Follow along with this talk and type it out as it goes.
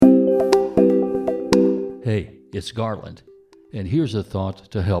It's Garland, and here's a thought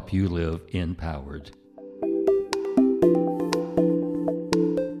to help you live empowered.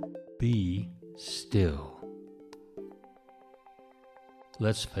 Be still.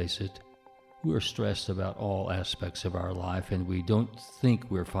 Let's face it, we're stressed about all aspects of our life, and we don't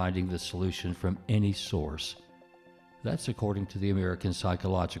think we're finding the solution from any source. That's according to the American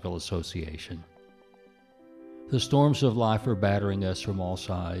Psychological Association. The storms of life are battering us from all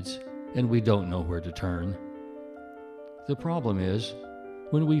sides, and we don't know where to turn. The problem is,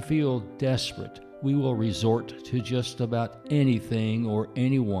 when we feel desperate, we will resort to just about anything or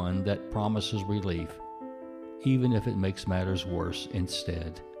anyone that promises relief, even if it makes matters worse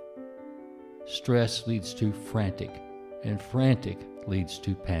instead. Stress leads to frantic, and frantic leads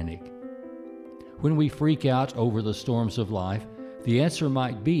to panic. When we freak out over the storms of life, the answer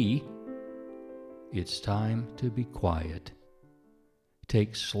might be, it's time to be quiet.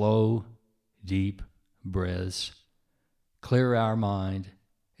 Take slow, deep breaths, clear our mind,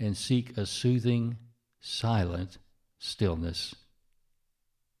 and seek a soothing, silent stillness.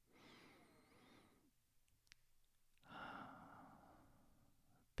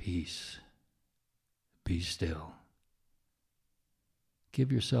 Peace. Be still.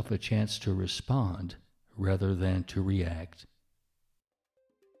 Give yourself a chance to respond rather than to react.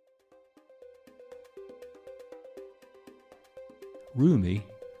 Rumi,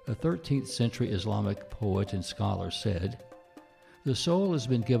 a 13th century Islamic poet and scholar, said, "The soul has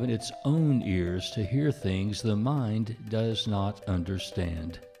been given its own ears to hear things the mind does not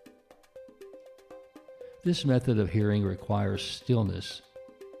understand." This method of hearing requires stillness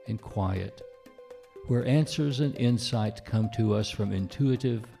and quiet, where answers and insight come to us from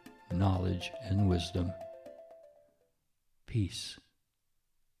intuitive knowledge and wisdom. Peace.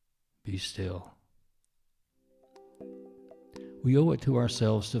 Be still. We owe it to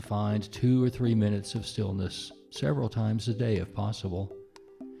ourselves to find 2 or 3 minutes of stillness several times a day if possible.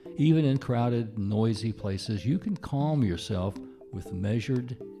 Even in crowded, noisy places, you can calm yourself with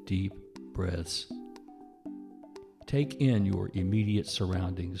measured, deep breaths. Take in your immediate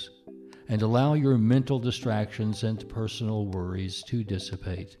surroundings and allow your mental distractions and personal worries to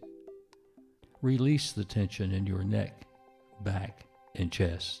dissipate. Release the tension in your neck, back, and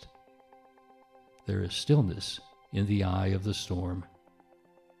chest. There is stillness in the eye of the storm.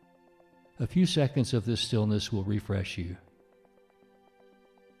 A few seconds of this stillness will refresh you.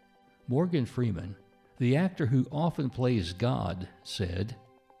 Morgan Freeman, the actor who often plays God, said,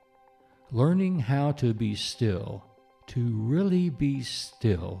 "Learning how to be still, to really be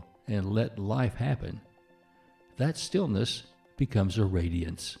still and let life happen, that stillness becomes a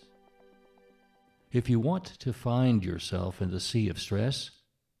radiance." If you want to find yourself in the sea of stress,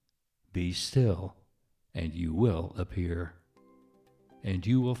 be still, and you will appear. And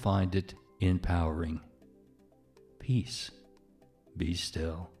you will find it empowering. Peace. Be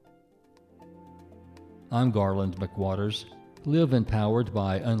still. I'm Garland McWaters. Live empowered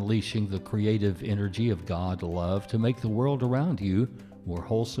by unleashing the creative energy of God love to make the world around you more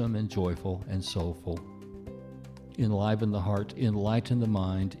wholesome and joyful and soulful. Enliven the heart, enlighten the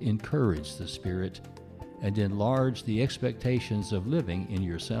mind, encourage the spirit, and enlarge the expectations of living in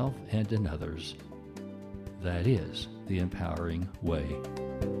yourself and in others. That is the empowering way.